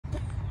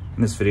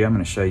In this video, I'm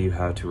going to show you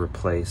how to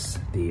replace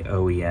the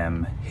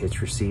OEM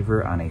hitch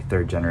receiver on a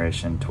third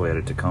generation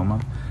Toyota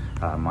Tacoma.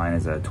 Mine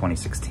is a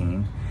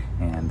 2016,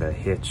 and the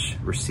hitch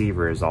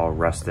receiver is all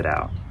rusted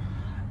out.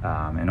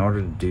 In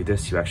order to do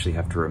this, you actually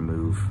have to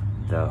remove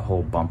the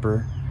whole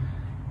bumper,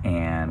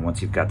 and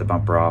once you've got the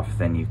bumper off,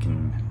 then you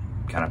can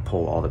kind of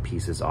pull all the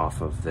pieces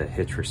off of the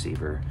hitch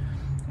receiver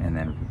and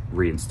then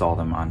reinstall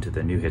them onto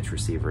the new hitch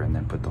receiver and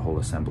then put the whole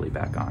assembly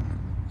back on.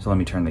 So let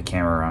me turn the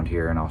camera around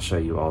here and I'll show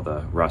you all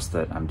the rust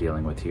that I'm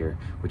dealing with here,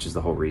 which is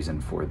the whole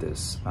reason for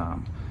this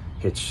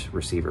hitch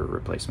receiver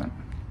replacement.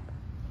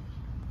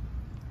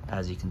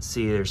 As you can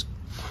see, there's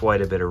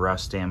quite a bit of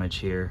rust damage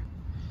here.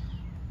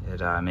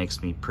 It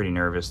makes me pretty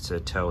nervous to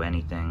tow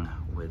anything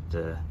with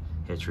the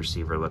hitch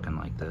receiver looking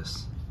like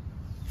this.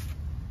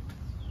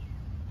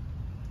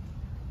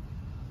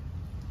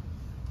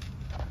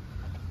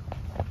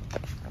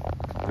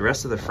 The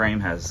rest of the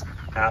frame has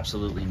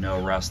absolutely no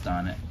rust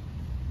on it.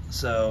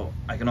 So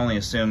I can only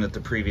assume that the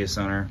previous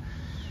owner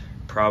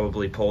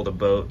probably pulled a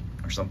boat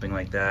or something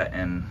like that,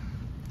 and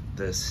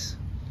this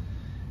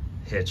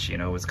hitch, you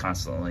know, was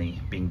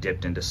constantly being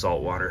dipped into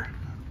salt water.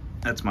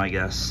 That's my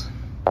guess.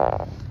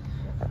 But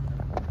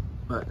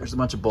there's a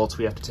bunch of bolts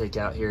we have to take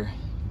out here.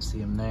 You can see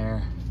them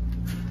there.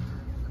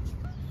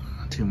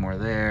 Two more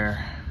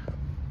there.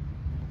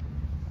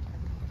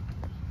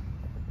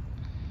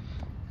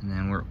 And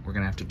then we're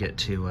gonna have to get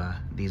to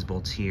these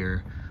bolts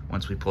here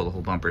once we pull the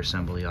whole bumper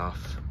assembly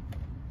off.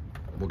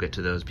 We'll get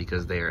to those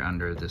because they are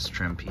under this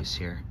trim piece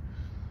here.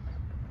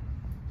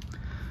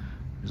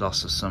 There's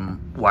also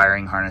some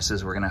wiring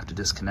harnesses we're gonna have to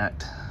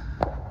disconnect.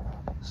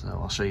 So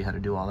I'll show you how to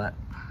do all that.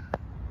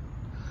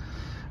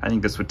 I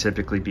think this would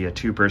typically be a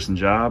two-person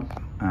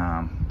job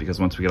because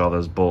once we get all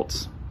those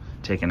bolts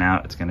taken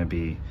out, it's gonna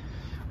be,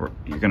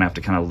 you're gonna have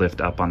to kind of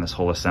lift up on this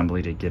whole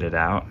assembly to get it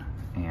out,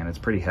 and it's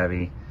pretty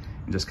heavy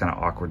and just kind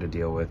of awkward to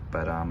deal with.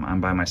 But I'm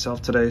by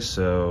myself today,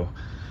 so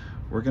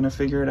we're gonna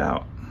figure it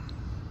out.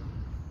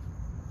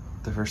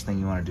 The first thing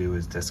you want to do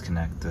is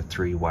disconnect the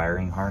 3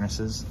 wiring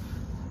harnesses.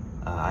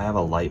 I have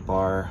a light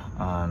bar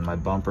on my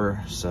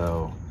bumper,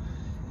 so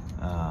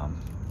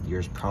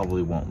yours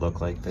probably won't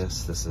look like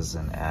this. This is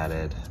an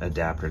added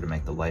adapter to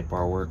make the light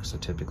bar work, so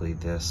typically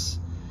this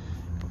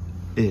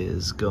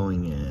is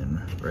going in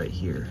right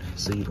here.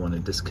 So you'd want to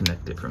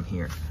disconnect it from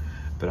here,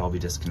 but I'll be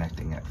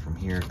disconnecting it from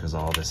here because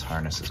all this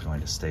harness is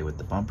going to stay with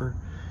the bumper.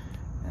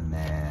 And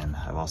then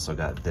I've also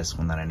got this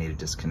one that I need to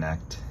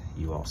disconnect.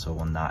 You also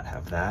will not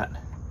have that.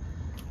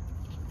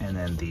 And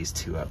then these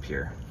 2 up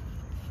here.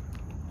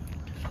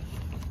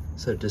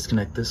 So to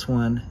disconnect this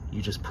one,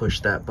 you just push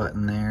that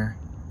button there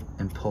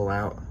and pull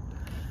out.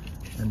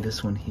 And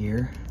this one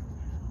here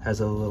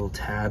has a little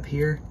tab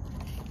here.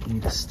 You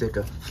need to stick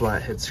a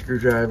flathead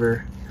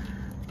screwdriver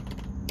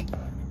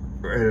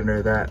right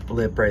under that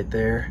lip right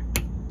there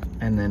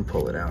and then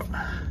pull it out.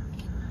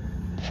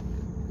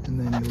 And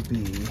then you'll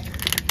be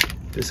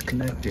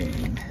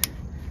disconnecting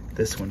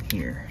this one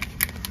here.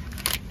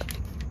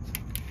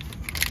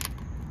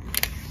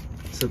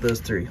 So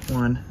those 3,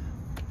 1,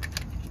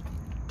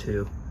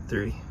 2,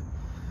 3.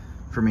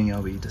 For me,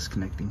 I'll be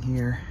disconnecting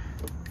here,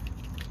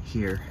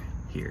 here,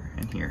 here,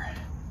 and here.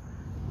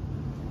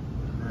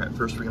 All right,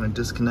 first we're gonna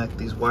disconnect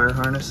these wire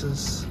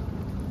harnesses.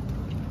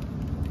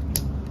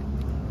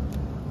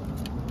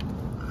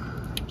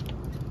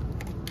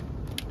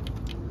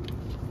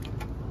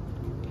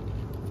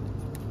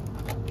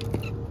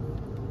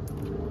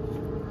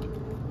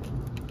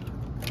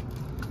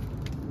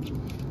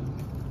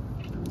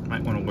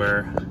 Might want to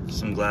wear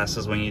some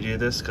glasses when you do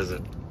this because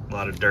a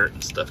lot of dirt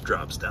and stuff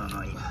drops down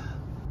on you.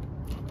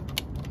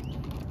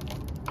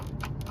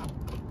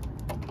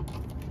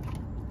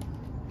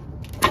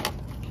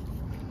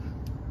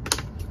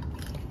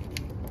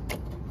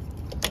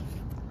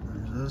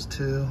 There's those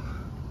 2.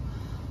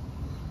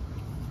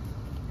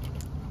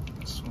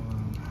 This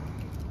one.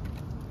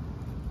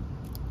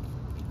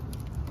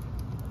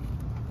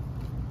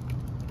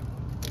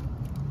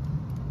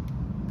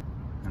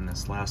 And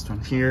this last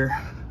one here.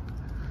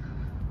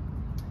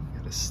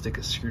 Stick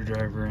a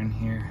screwdriver in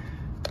here.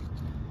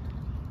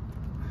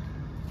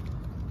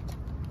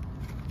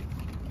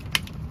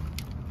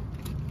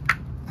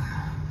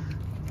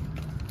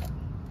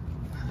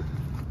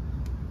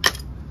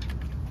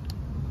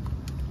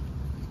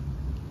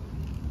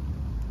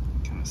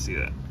 Kind of see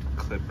that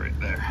clip right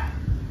there.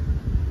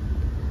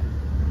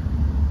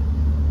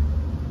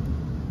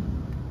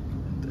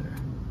 Right there.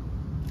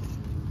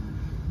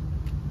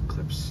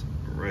 Clips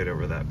right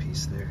over that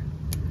piece there.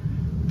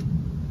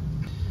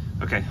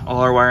 Okay, all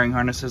our wiring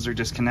harnesses are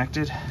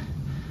disconnected.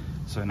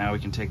 So now we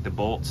can take the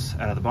bolts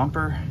out of the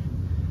bumper,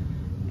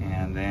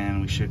 and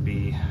then we should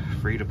be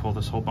free to pull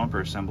this whole bumper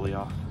assembly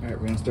off. All right,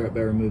 we're gonna start by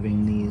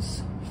removing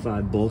these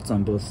 5 bolts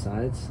on both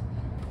sides.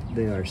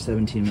 They are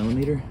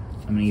 17mm.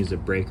 I'm gonna use a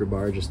breaker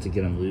bar just to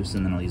get them loose,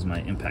 and then I'll use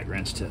my impact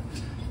wrench to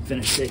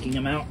finish taking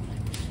them out.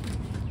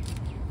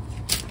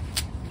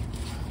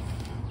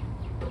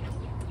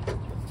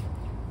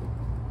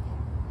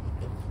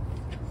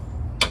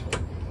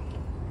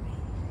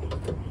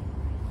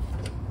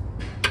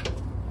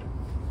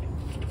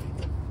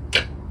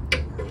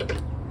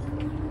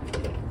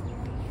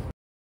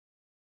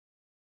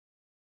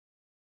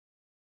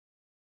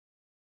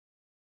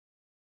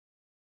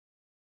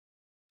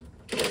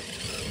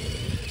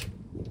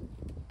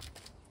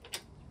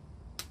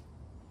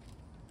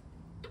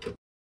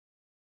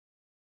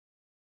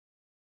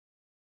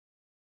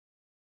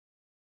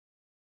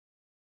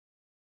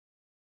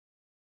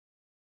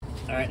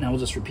 All right, now we'll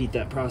just repeat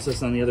that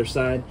process on the other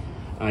side.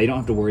 You don't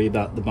have to worry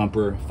about the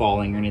bumper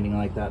falling or anything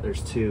like that.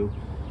 There's two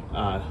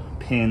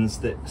pins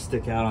that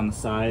stick out on the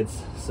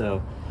sides,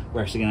 so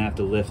we're actually gonna have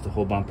to lift the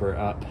whole bumper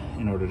up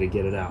in order to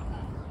get it out.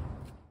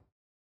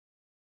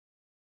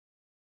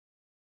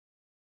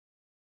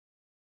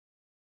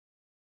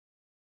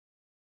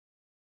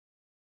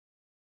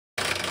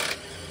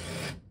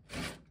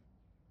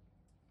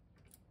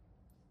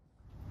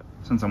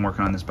 Since I'm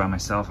working on this by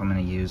myself, I'm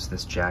going to use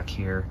this jack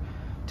here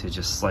to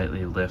just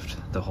slightly lift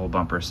the whole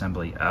bumper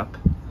assembly up.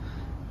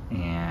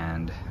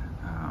 And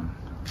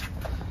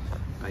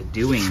by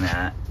doing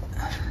that,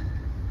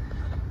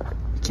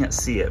 you can't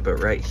see it, but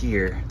right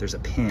here, there's a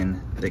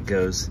pin that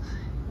goes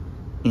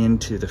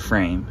into the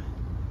frame.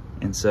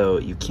 And so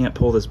you can't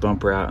pull this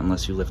bumper out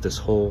unless you lift this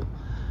whole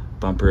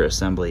bumper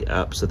assembly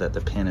up so that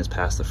the pin is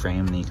past the frame,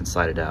 and then you can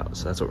slide it out.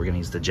 So that's what we're going to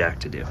use the jack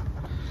to do.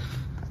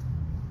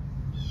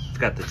 I've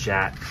got the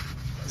jack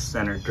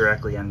centered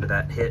directly under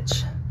that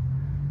hitch,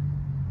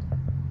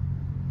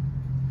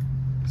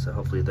 so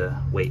hopefully the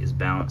weight is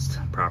balanced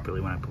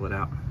properly when I pull it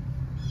out.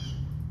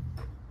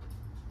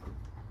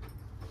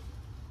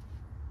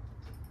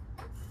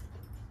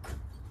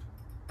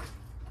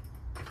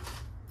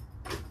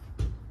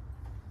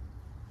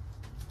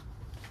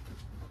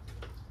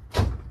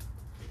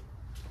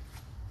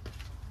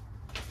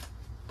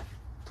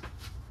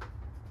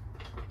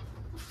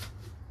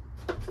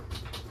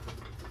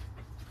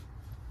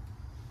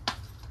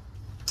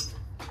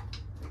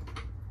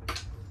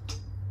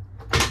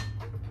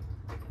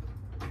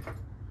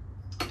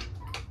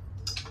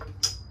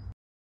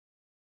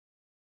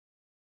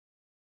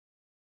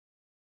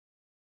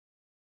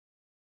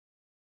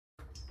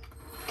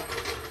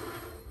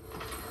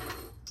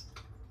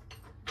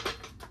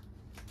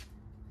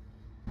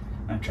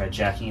 I'm gonna try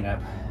jacking it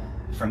up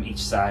from each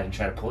side and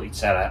try to pull each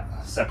side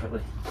out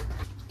separately.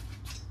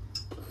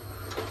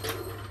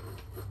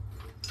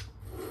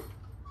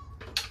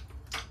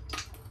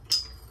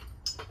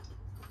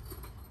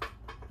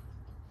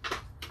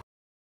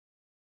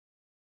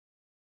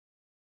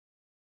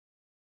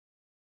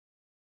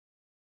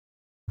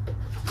 There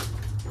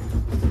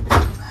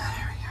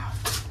we go.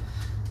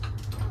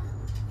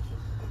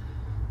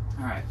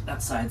 All right,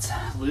 that side's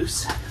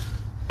loose.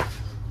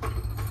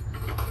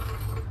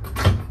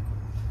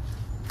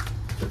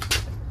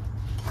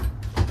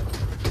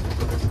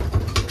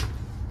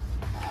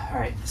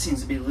 Alright, it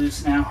seems to be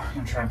loose now. We're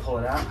going to try and pull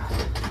it out.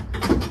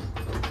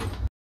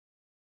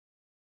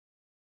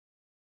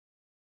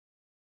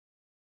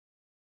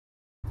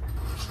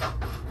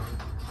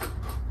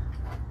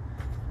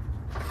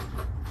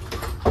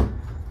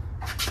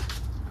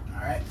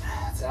 Alright,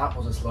 it's out.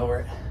 We'll just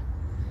lower it.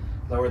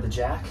 Lower the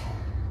jack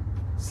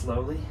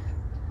slowly.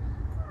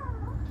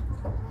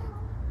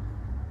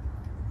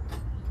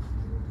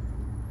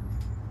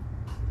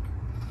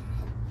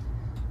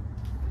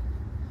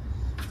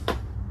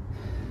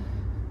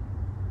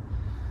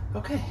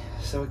 Okay,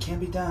 so it can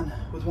be done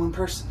with one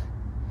person.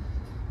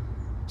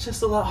 It's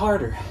just a lot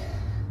harder.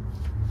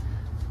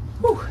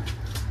 Whew.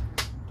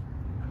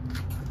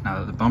 Now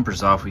that the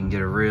bumper's off, we can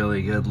get a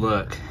really good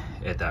look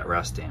at that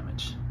rust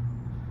damage.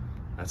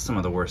 That's some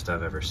of the worst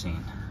I've ever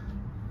seen.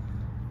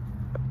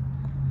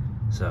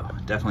 So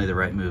definitely the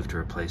right move to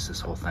replace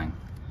this whole thing.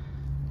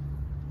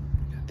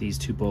 Got these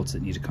two bolts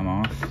that need to come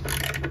off.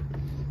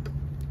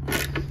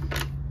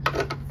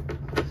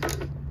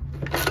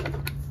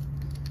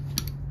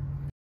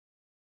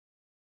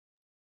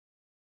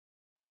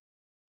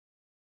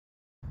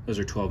 Those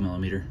are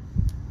 12mm.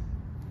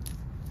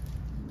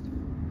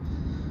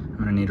 I'm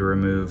gonna need to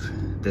remove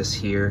this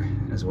here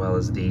as well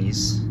as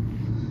these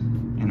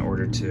in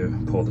order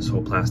to pull this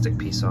whole plastic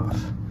piece off.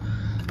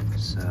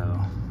 So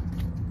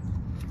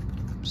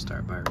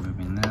start by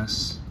removing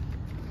this.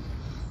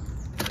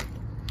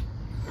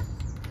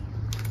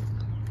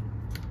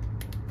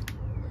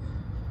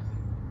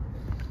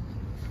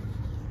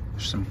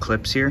 There's some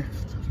clips here.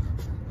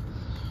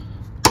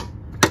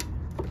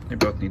 They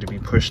both need to be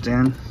pushed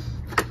in.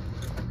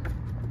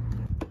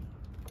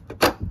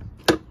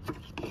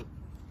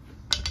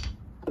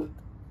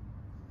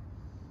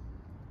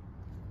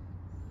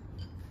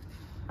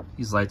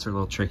 These lights are a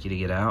little tricky to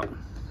get out.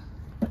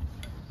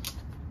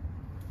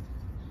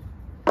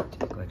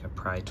 Take like a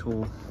pry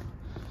tool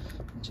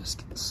and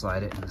just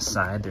slide it in the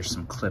side. There's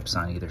some clips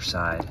on either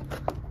side.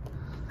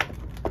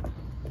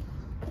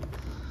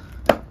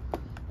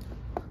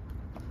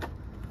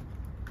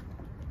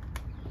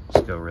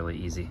 Just go really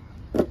easy.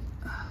 You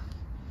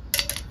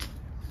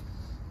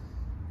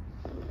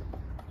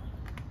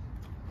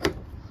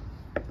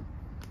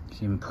can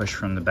even push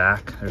from the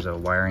back. There's a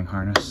wiring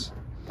harness.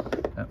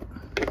 Oh.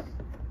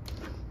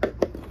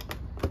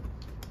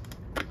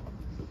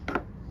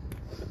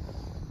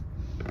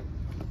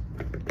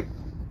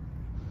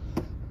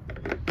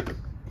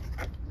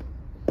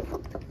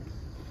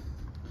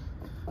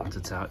 Once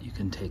it's out, you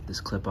can take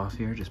this clip off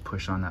here, just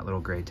push on that little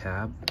gray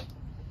tab.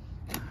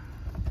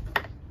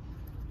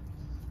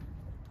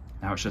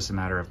 Now it's just a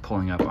matter of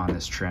pulling up on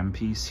this trim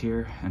piece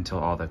here until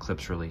all the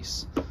clips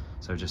release.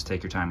 So just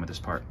take your time with this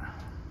part.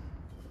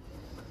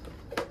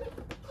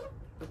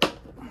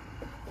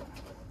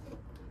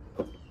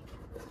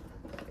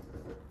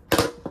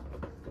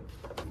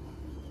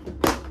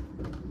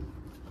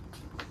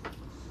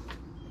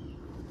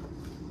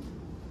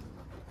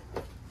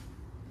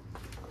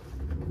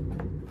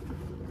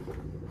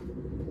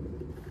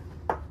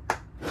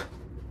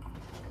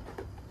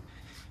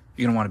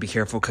 You're gonna wanna be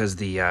careful because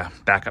the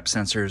backup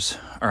sensors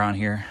are on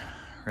here,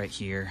 right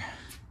here,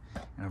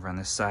 and over on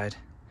this side.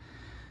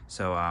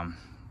 So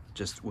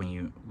just when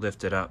you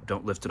lift it up,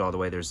 don't lift it all the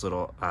way. There's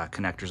little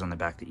connectors on the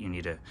back that you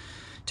need to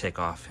take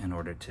off in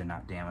order to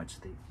not damage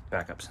the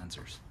backup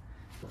sensors.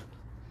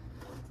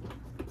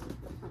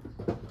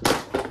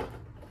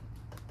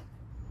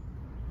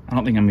 I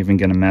don't think I'm even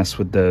gonna mess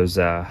with those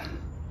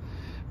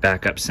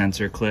backup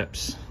sensor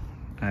clips.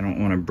 I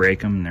don't want to break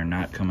them, they're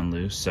not coming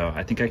loose, so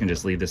I think I can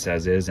just leave this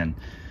as is and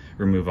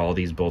remove all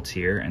these bolts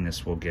here, and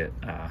this will get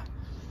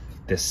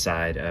this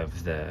side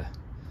of the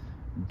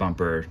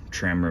bumper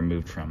trim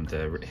removed from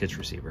the hitch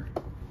receiver.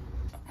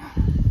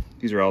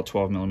 These are all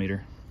 12mm.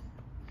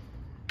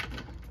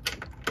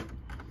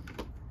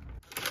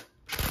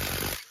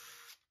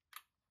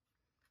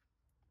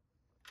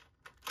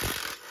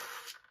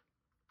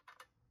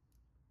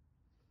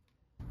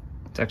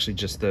 It's actually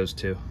just those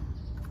two.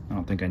 I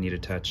don't think I need to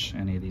touch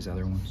any of these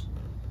other ones.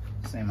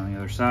 Same on the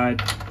other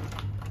side.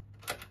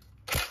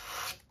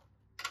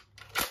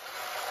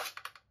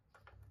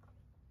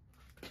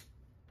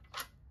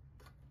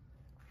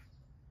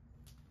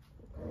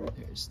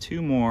 There's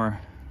two more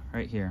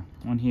right here.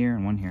 One here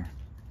and one here.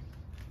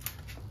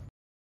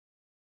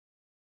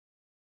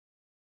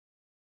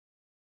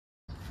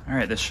 All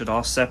right, this should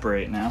all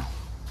separate now.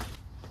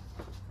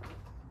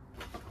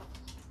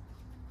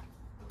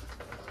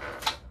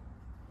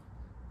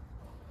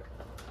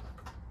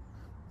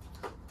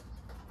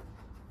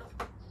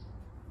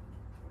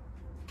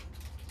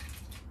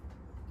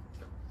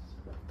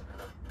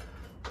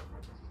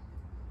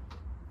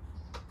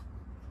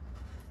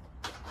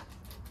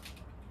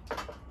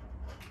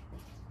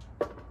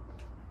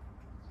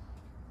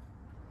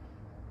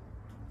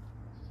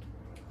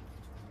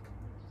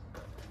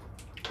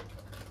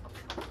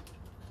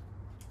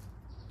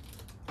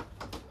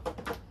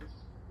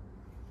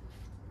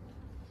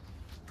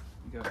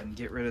 Go ahead and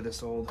get rid of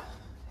this old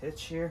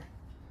hitch here.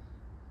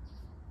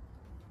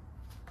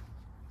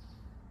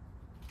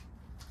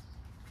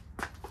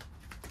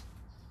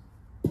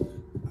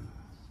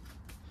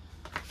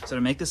 So to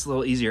make this a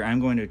little easier, I'm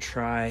going to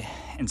try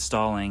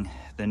installing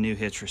the new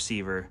hitch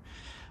receiver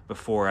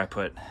before I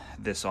put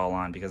this all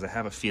on, because I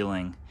have a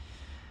feeling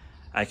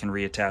I can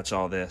reattach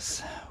all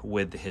this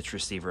with the hitch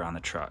receiver on the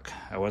truck.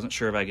 I wasn't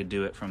sure if I could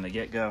do it from the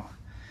get-go,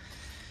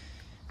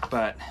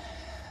 but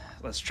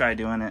let's try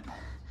doing it.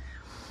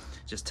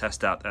 Just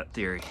test out that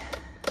theory.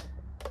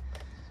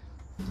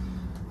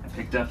 I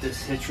picked up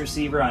this hitch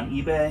receiver on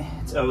eBay.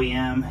 It's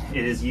OEM.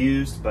 It is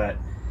used, but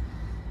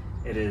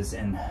it is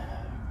in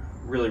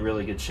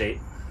really good shape.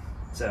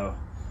 So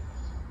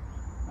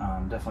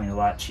definitely a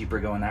lot cheaper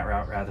going that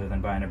route rather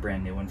than buying a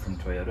brand new one from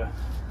Toyota.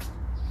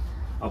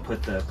 I'll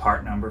put the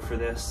part number for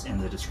this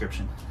in the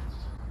description.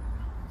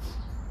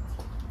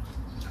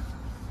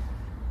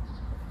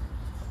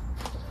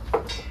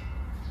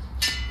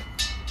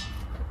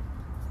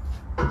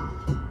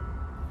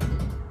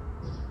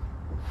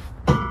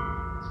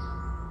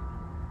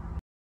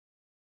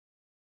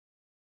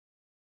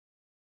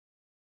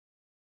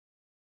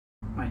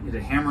 Might need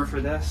a hammer for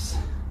this.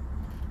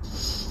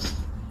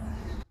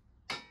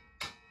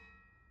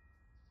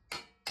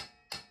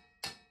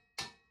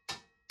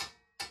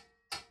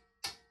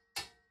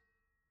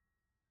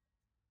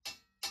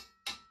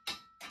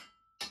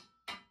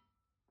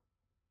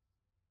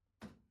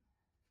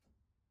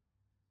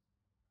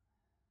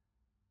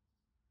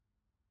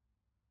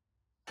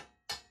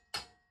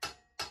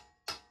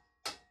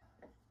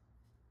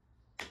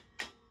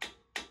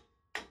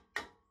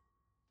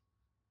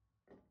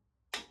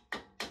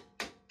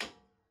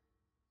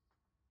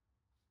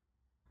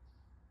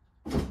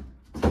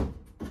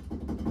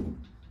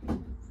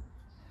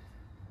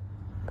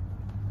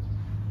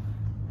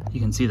 You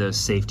can see those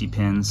safety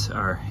pins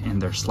are in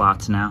their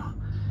slots now.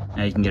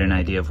 Now you can get an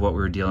idea of what we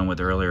were dealing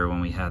with earlier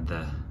when we had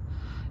the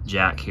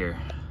jack here.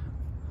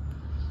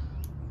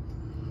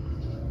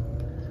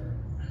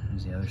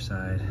 There's the other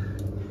side.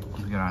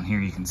 If we go on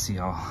here, you can see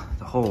all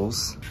the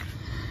holes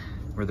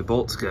where the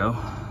bolts go.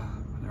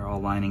 They're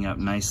all lining up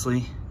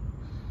nicely.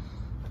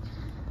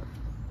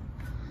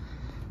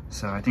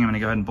 So I think I'm gonna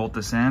go ahead and bolt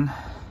this in,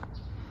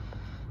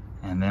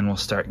 and then we'll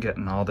start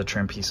getting all the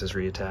trim pieces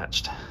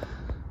reattached.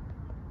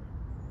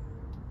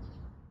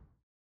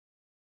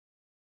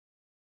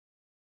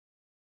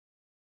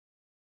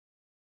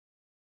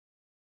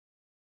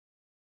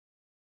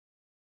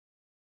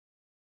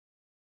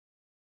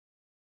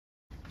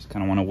 Just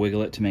kind of want to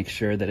wiggle it to make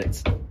sure that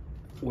it's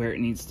where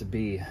it needs to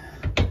be.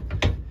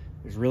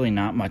 There's really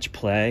not much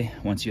play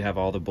once you have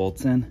all the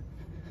bolts in.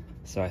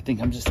 So I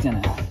think I'm just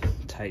gonna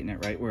tighten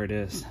it right where it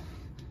is.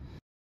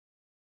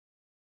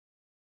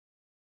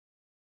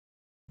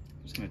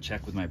 Just gonna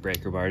check with my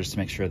breaker bars to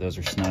make sure those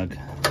are snug.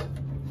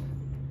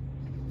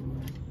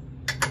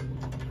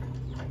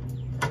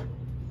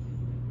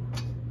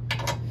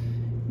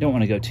 Don't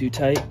want to go too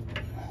tight.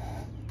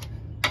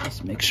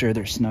 Just make sure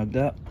they're snugged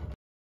up.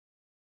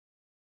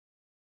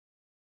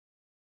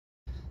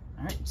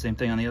 All right, same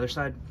thing on the other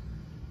side.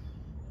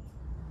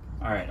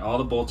 All right, all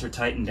the bolts are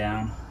tightened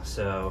down,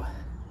 so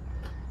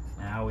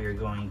Now we are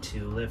going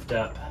to lift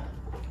up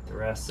the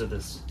rest of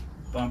this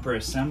bumper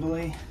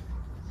assembly.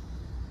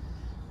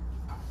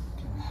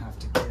 Gonna have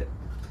to get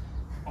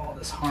all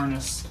this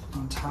harness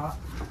on top.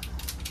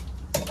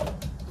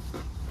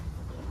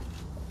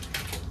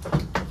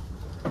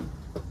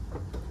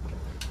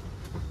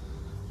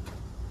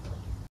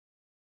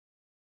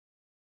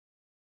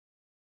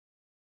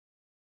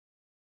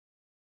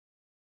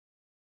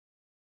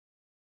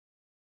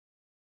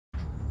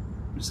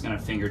 I'm just gonna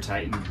finger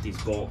tighten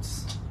these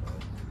bolts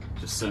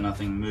just so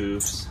nothing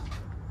moves.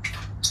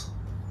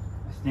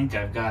 I think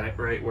I've got it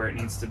right where it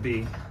needs to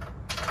be.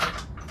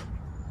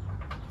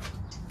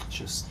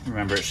 Just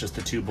remember, it's just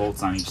the 2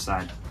 bolts on each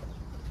side,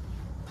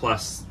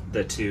 plus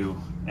the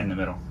 2 in the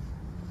middle.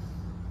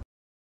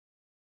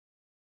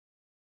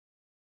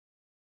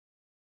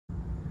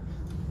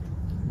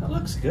 That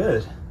looks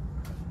good.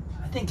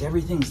 I think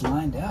everything's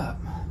lined up.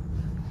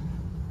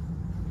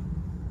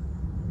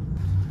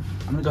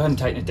 I'm gonna go ahead and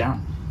tighten it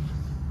down.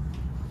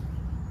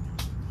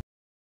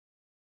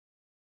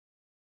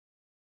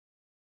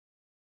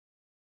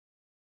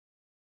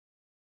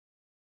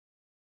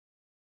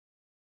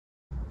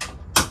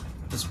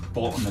 This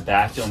bolt in the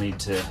back, you'll need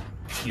to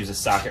use a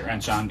socket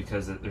wrench on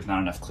because there's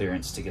not enough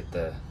clearance to get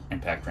the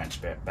impact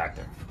wrench back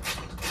there.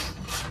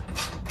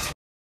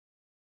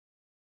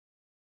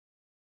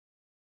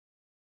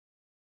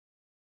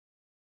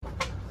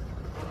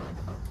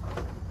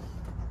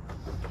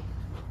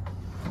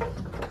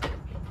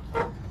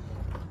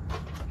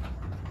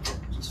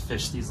 Just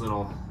fish these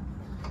little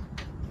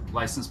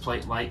license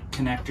plate light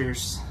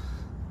connectors.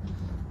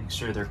 Make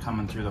sure they're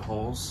coming through the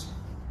holes.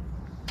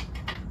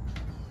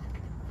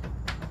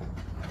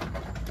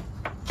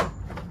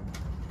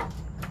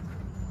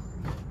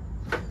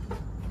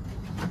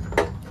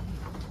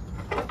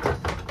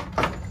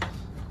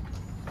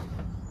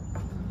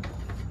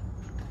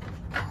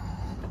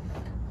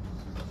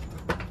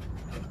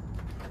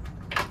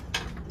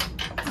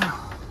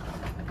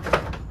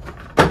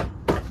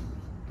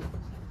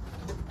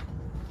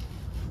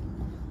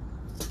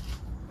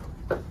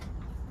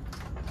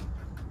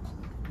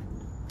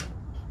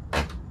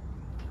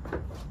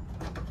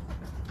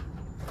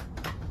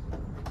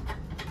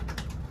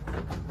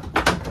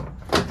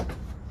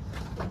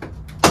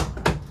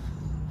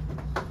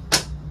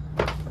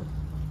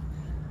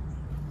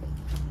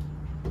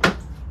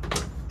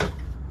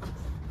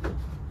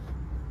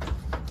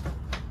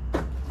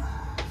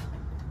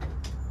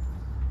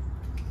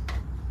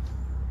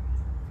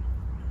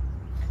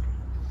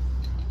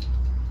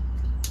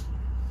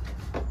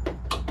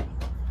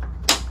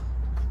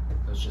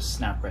 Just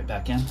snap right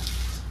back in.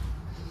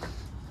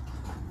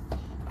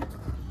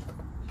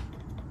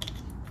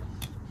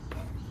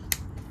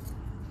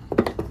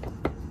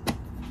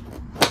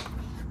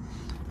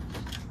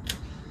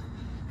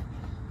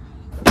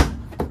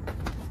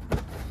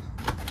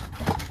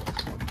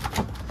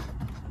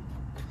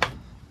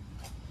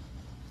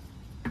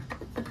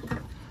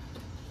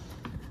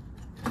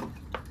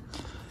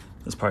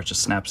 This part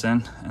just snaps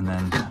in, and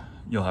then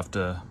you'll have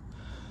to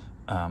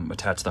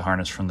attach the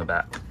harness from the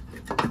back.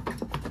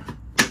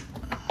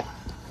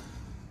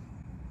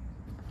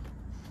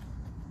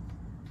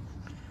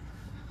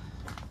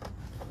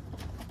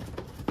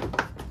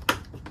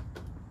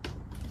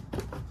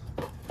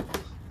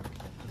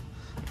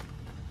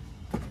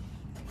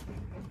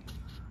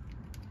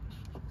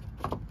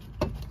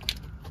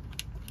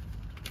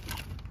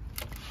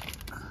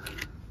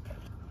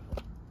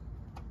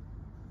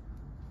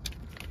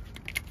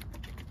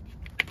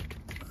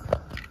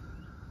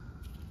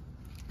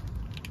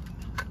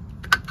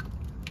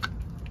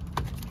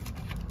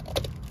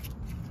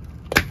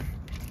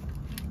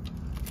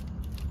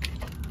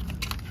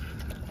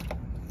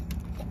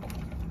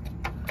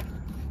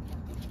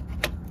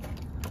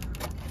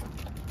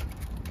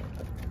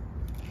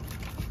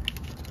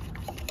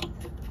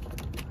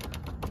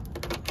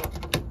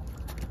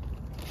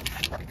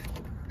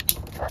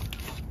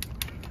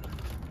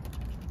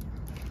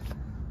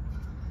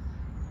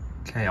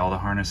 Okay, all the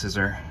harnesses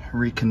are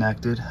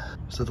reconnected.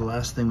 So the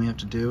last thing we have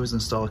to do is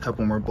install a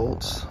couple more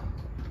bolts.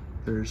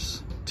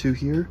 There's 2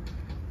 here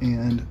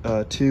and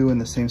 2 in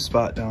the same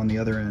spot down the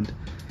other end.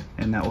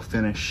 And that will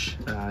finish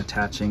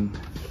attaching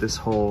this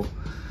whole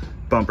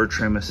bumper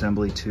trim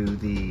assembly to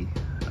the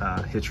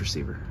hitch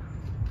receiver.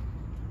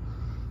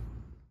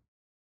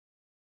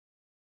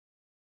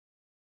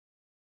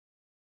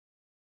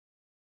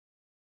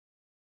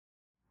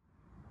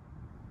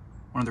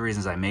 One of the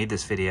reasons I made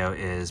this video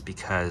is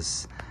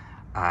because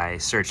I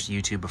searched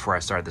YouTube before I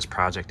started this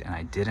project and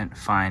I didn't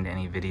find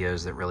any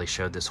videos that really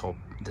showed this whole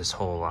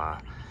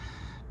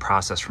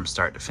process from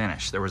start to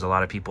finish. There was a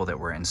lot of people that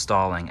were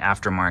installing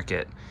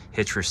aftermarket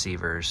hitch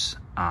receivers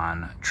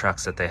on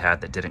trucks that they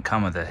had that didn't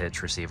come with a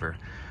hitch receiver,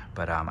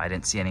 but I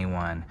didn't see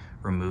anyone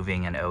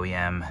removing an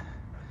OEM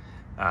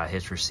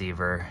hitch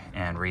receiver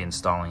and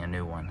reinstalling a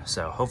new one.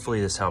 So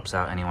hopefully this helps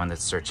out anyone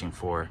that's searching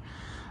for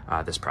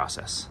this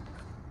process.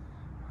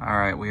 All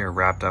right, we are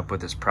wrapped up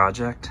with this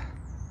project.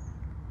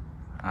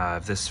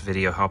 If this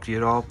video helped you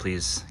at all,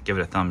 please give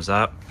it a thumbs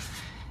up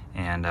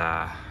and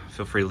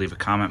feel free to leave a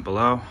comment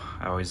below.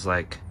 I always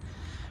like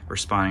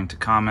responding to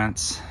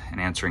comments and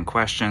answering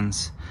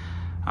questions.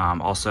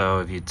 Also,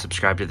 if you'd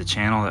subscribe to the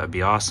channel, that would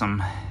be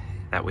awesome.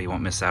 That way you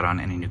won't miss out on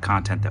any new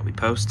content that we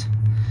post.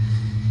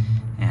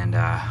 And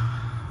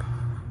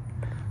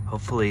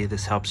hopefully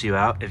this helps you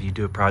out if you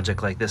do a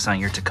project like this on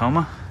your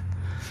Tacoma.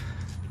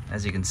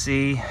 As you can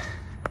see,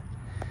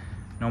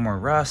 no more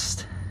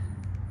rust.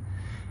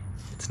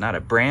 It's not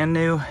a brand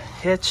new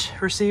hitch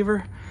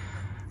receiver,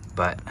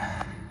 but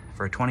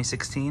for a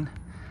 2016,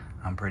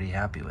 I'm pretty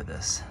happy with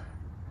this.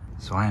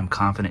 So I am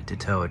confident to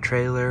tow a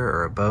trailer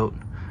or a boat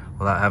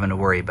without having to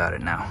worry about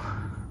it now.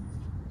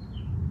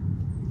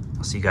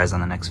 I'll see you guys on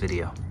the next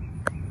video.